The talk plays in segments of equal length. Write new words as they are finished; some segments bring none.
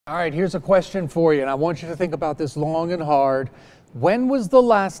All right, here's a question for you, and I want you to think about this long and hard. When was the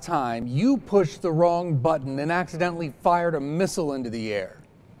last time you pushed the wrong button and accidentally fired a missile into the air?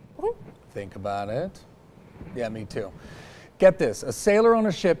 Think about it. Yeah, me too. Get this, a sailor on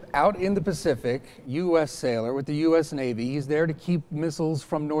a ship out in the Pacific, U.S. sailor with the U.S. Navy, he's there to keep missiles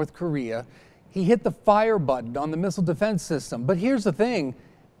from North Korea. He hit the fire button on the missile defense system, but here's the thing,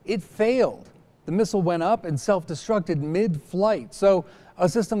 it failed. The missile went up and self-destructed mid-flight. So a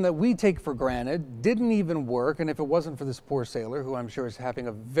system that we take for granted didn't even work, and if it wasn't for this poor sailor, who I'm sure is having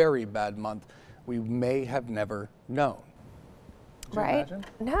a very bad month, we may have never known. Could you imagine?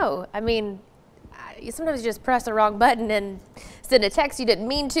 No, I mean, sometimes you just press the wrong button and send a text you didn't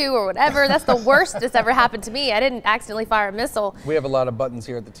mean to or whatever. That's the worst that's ever happened to me. I didn't accidentally fire a missile. We have a lot of buttons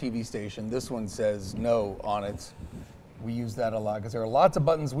here at the TV station. This one says no on it. We use that a lot because there are lots of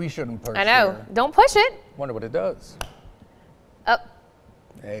buttons we shouldn't push. I know. Here. Don't push it. Wonder what it does. Oh.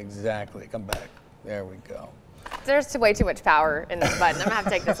 Exactly. Come back. There we go. There's way too much power in this button. I'm going to have to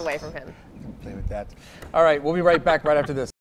take this away from him. Play with that. All right. We'll be right back right after this.